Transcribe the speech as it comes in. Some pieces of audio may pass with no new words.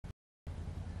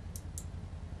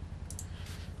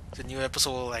The new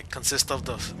episode will like consist of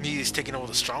the me taking over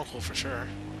the stronghold for sure.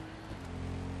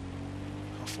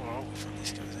 How far are we from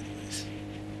these guys, anyways?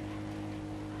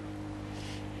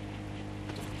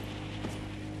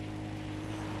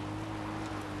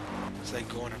 It's like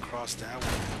going across that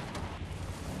way.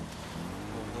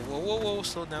 Whoa, whoa, whoa, whoa, whoa!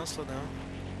 Slow down, slow down.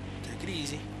 Take it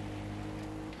easy.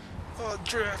 Oh,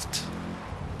 drift.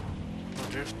 No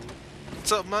drift.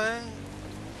 What's up, man?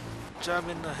 Job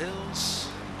in the hills.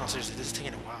 Oh, seriously, this is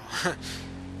taking a while.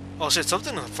 Oh shit,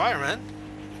 something on fire, man.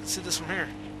 Let's see this from here.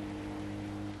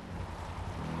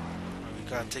 We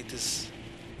gotta take this.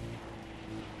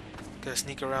 Gotta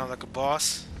sneak around like a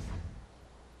boss.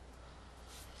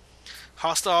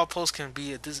 Hostile outposts can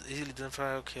be easily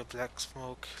identified. Okay, black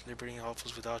smoke, liberating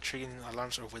outposts without triggering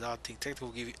alarms or without detecting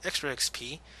will give you extra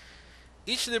XP.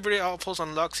 Each liberated outpost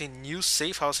unlocks a new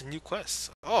safe house and new quests.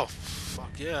 Oh,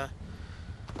 fuck yeah.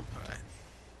 Alright.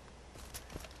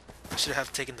 I should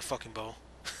have taken the fucking bow.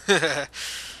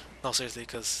 No, seriously,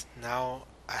 because now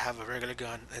I have a regular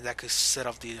gun and that could set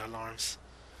off the alarms.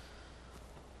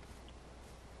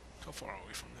 How far are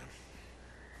we from them?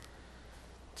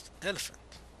 Elephant.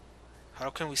 How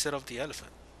can we set off the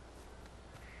elephant?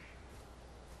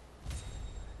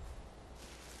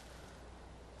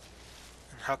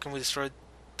 And how can we destroy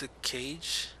the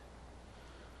cage?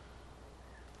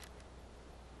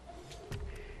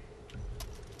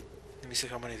 Let me see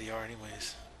how many there are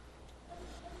anyways.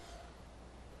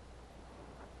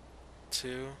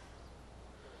 2.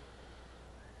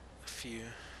 A few.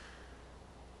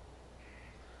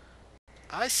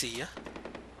 I see ya.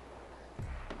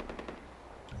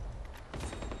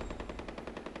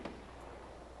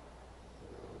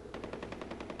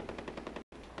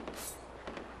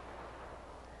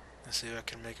 Let's see if I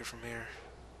can make it from here.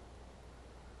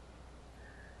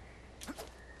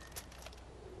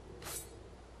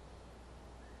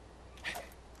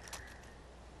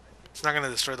 It's not gonna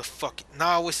destroy the fucking. No,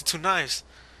 I wasted 2 knives.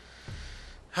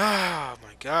 Oh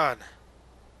my god.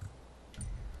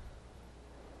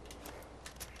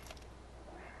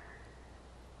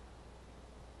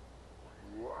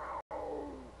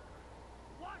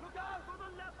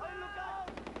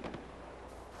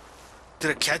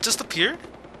 Did a cat just appear?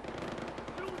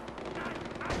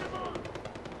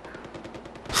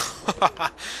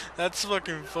 That's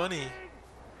fucking funny.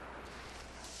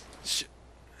 Shit.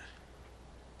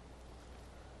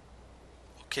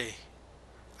 Okay.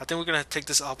 I think we're gonna take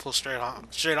this outpost straight on.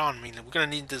 Straight on. I mean, we're gonna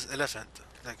need this elephant.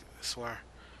 Like, I swear.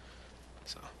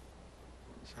 So,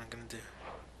 that's what I'm gonna do.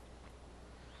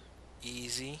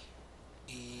 Easy,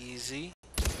 easy.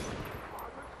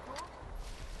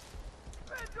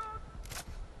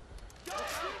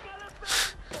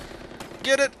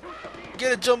 Get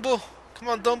it, Jumbo. Come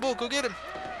on, Dumbo, go get him.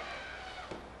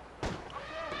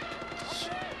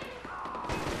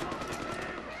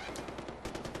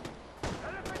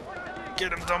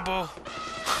 Get him, Dumbo.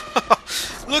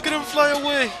 Look at him fly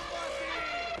away.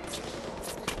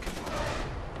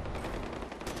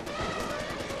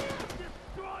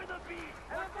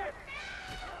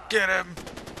 Get him,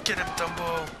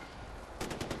 Dumbo.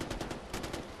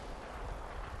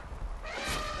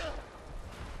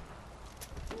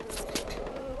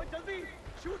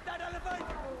 Shoot that elephant!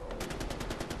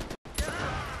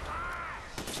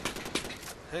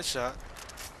 Headshot.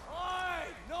 Oi!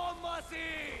 No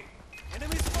mercy!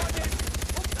 Enemy spotted!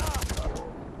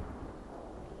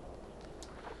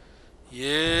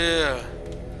 Yeah.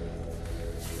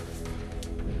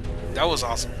 That was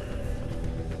awesome.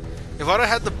 If I'd have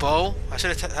had the bow, I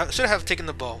should have taken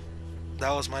the bow. That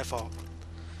was my fault.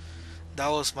 That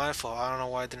was my fault. I don't know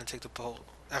why I didn't take the bow.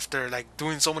 After like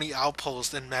doing so many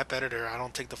outposts in map editor, I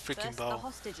don't take the freaking First bow. the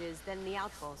hostages, then the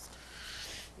outpost.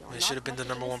 It should have been the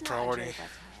 #1 priority. But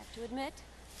I have to admit,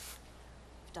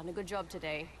 you've done a good job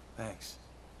today. Thanks.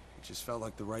 It just felt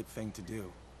like the right thing to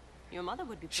do. Your mother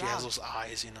would be proud. She has those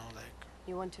eyes, you know, like.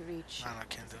 You want to reach I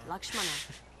can't do it. Lakshmana.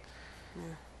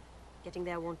 Getting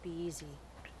there won't be easy.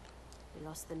 We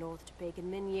lost the north to Pagan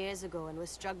Min years ago and we're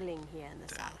struggling here in the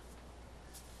south.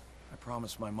 I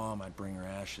promised my mom I'd bring her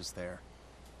ashes there.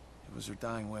 It was her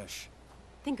dying wish.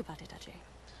 Think about it, Ajay.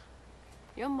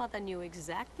 Your mother knew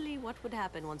exactly what would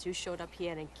happen once you showed up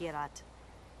here in Kirat.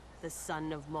 The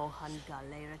son of Mohan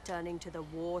Ghale returning to the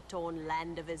war-torn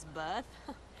land of his birth.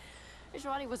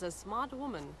 Ishwari was a smart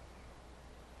woman.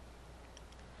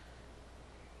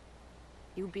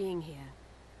 You being here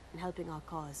and helping our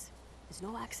cause is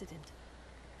no accident.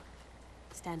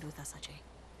 Stand with us, Ajay.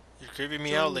 You're creeping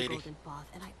me Join out, the lady. Golden Path,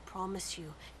 and I promise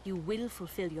you, you will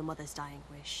fulfill your mother's dying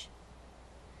wish.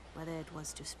 Whether it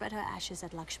was to spread her ashes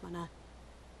at Lakshmana,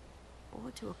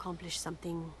 or to accomplish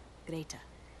something greater.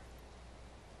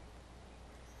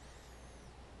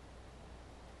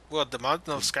 What, the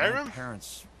Mountain of Did my Skyrim?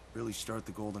 parents really start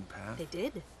the Golden Path? They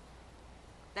did.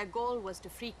 Their goal was to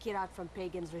free Kirat from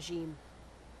Pagan's regime.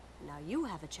 Now you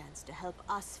have a chance to help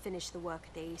us finish the work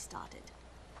they started.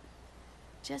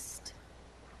 Just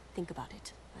think about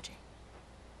it, Ajay.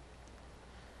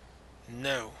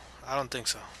 No, I don't think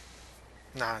so.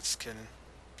 Nah, just kidding.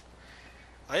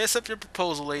 I accept your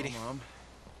proposal, lady. Oh, Mom.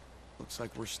 Looks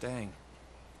like we're staying.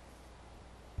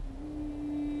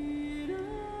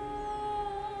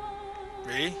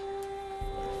 Really?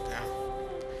 Damn.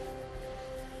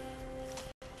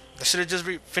 I should have just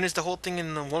finished the whole thing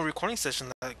in one recording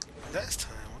session like last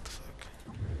time. What the fuck?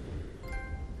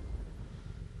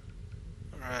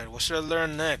 Alright, what should I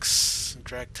learn next?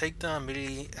 Drag takedown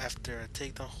immediately after a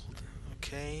takedown.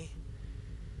 Okay.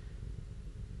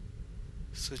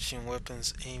 Switching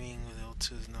weapons, aiming with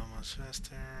L2 is not much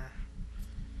faster.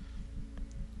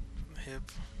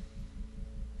 Hip.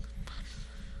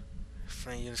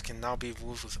 Flank units can now be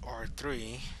moved with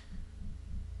R3.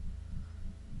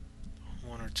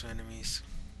 One or two enemies.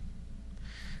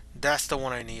 That's the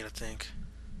one I need, I think.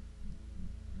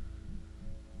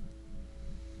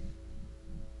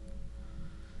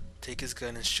 Take his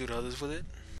gun and shoot others with it.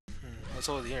 What's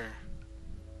over here?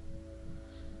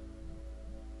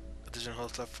 Additional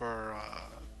health left for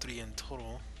 3 in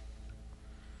total.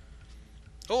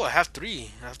 Oh, I have 3.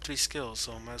 I have 3 skills,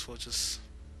 so I might as well just.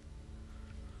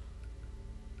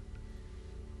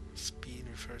 Speed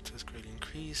referred to as greatly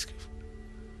increased.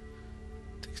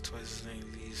 Takes twice as many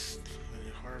leaves.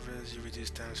 Harvest, you reduce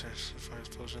damage to fire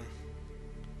explosion.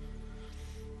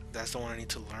 That's the one I need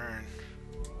to learn.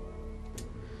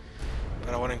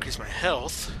 But I want to increase my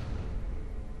health.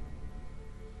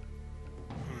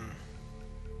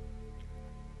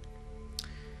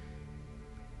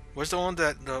 Where's the one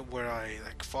that where I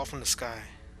like fall from the sky?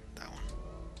 That one.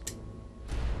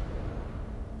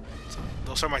 So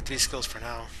those are my 3 skills for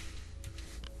now.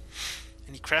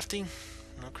 Any crafting?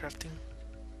 No crafting.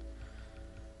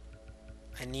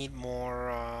 I need more.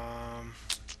 I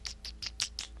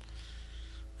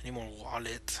need more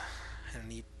wallet. And I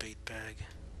need bait bag.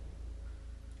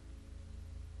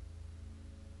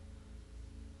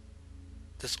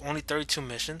 There's only 32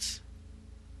 missions.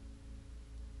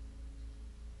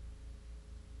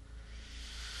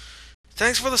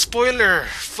 Thanks for the spoiler,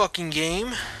 fucking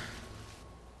game.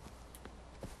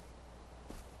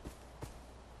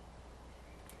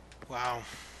 Wow.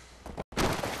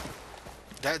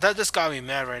 That just got me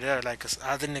mad right there. Like, 'cause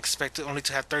I didn't expect it only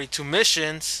to have 32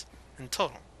 missions in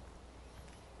total.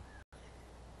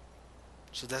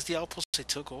 So that's the outpost they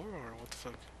took over, or what the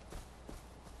fuck?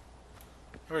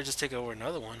 Or just take over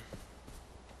another one.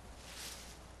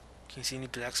 Can you see any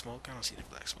black smoke? I don't see any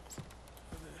black smoke.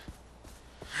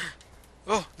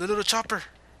 Oh, the little chopper!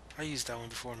 I used that one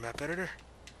before in map editor.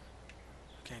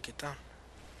 Can't get down.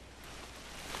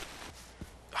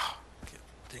 Oh,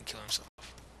 didn't kill himself.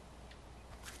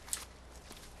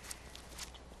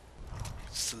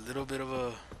 Just a little bit of a...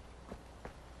 What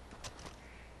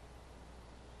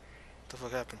the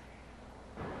fuck happened?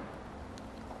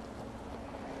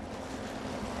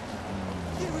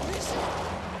 Did we miss it?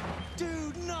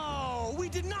 Dude, no! We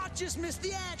did not just miss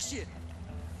the action!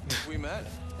 We met.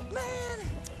 Man,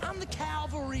 I'm the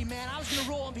cavalry, man. I was gonna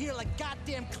roll up here like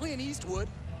goddamn Clint Eastwood.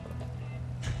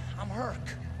 I'm Herc.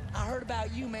 I heard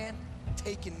about you, man.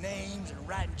 Taking names and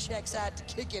writing checks out to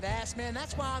kick it ass, man.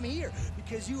 That's why I'm here.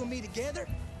 Because you and me together,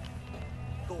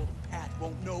 Golden Path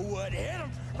won't know what hit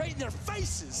them right in their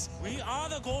faces. We are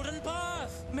the Golden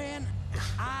Path. Man,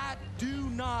 I do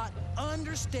not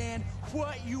understand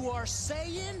what you are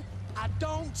saying. I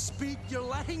don't speak your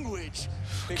language.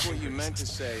 I think what you meant to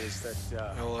say is that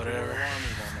Oh, whatever. the Royal Army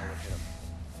won't know what hit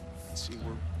 'em. See,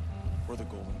 we're the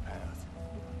Golden Path.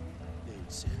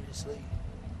 Dude, seriously?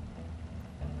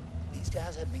 These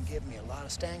guys have been giving me a lot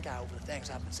of stank eye over the things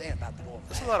I've been saying about the Golden Path.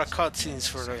 That's a lot of cutscenes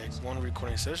for like one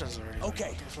recording sessions already.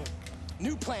 Okay,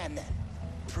 new plan then.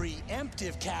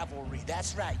 Preemptive cavalry.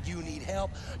 That's right. You need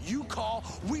help. You call.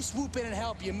 We swoop in and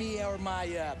help you. Me or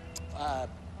my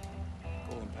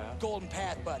Golden Path? Golden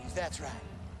Path buddies. That's right.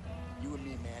 You and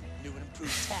me, man. New and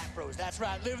improved tap bros. That's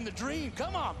right. Living the dream.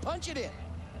 Come on, punch it in.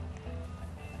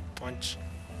 Punch.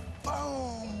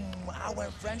 Boom! I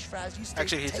went French fries. You stayed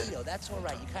Actually, he did. potato. That's all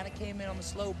right. You kind of came in on the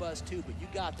slow bus too, but you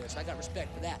got there, so I got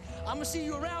respect for that. I'm gonna see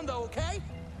you around though, okay?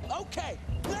 Okay.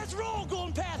 Let's roll,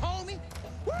 Golden Path, homie.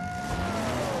 Woo!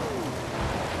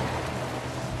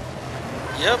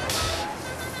 Yep.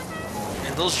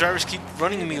 And those drivers keep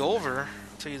running me over.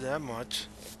 I'll tell you that much.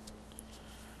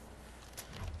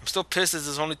 I'm still pissed that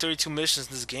there's only 32 missions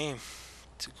in this game.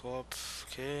 To go up,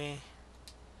 okay.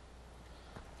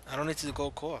 I don't need to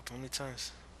go co-op. How many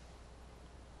times?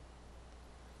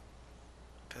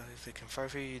 If they can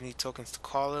fight for you, you need tokens to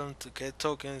call them. To get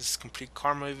tokens, complete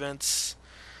karma events.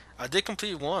 I did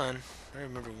complete one. I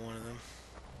remember one of them.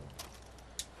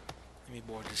 Let me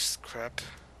board this crap.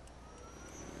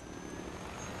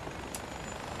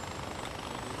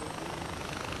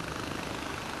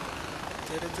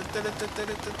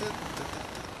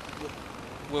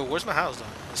 Well, where's my house though?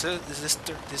 It says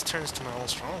this turns to my own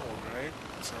stronghold, right?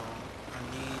 So I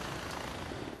need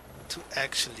to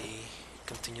actually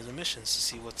continue the missions to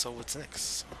see what's next.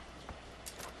 So,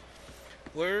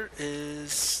 where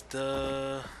is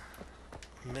the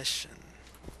mission?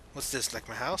 What's this? Like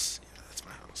my house? Yeah, that's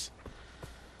my house.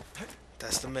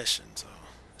 That's the mission. So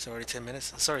it's already 10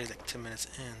 minutes. It's already like 10 minutes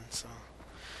in. So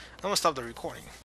I'm gonna stop the recording.